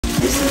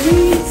this is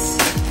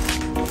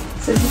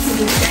it. So this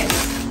is it,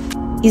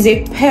 guys. It's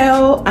a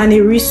pearl and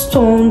a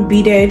wriststone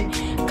beaded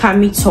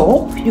cami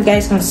top. You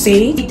guys can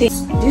see it.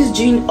 This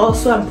jean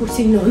also I'm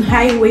putting on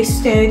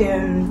high-waisted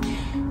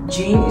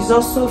jean is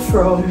also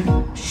from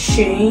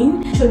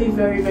Shein. Actually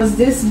very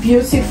this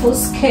beautiful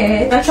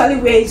skirt. Actually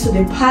wear it to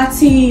the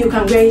party, you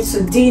can wear it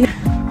to dinner.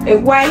 A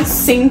white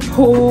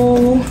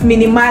simple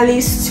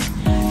minimalist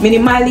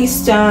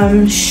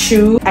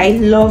shoe. I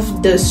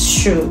love this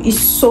shoe. It's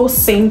so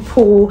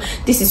simple.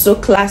 This is so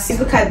classic.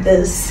 Look at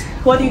this.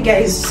 What do you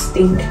guys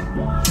think?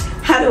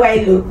 How do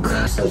I look?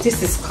 So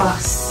this is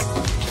class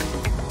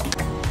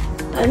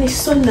and it's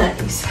so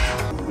nice,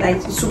 like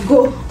to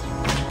go.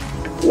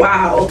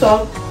 Wow,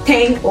 top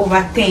 10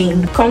 over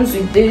 10. Comes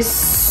with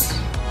this.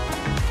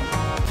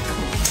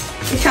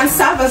 It can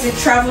serve as a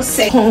travel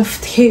set.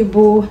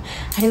 Comfortable.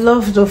 I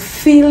love the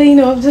feeling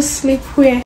of the sleepwear.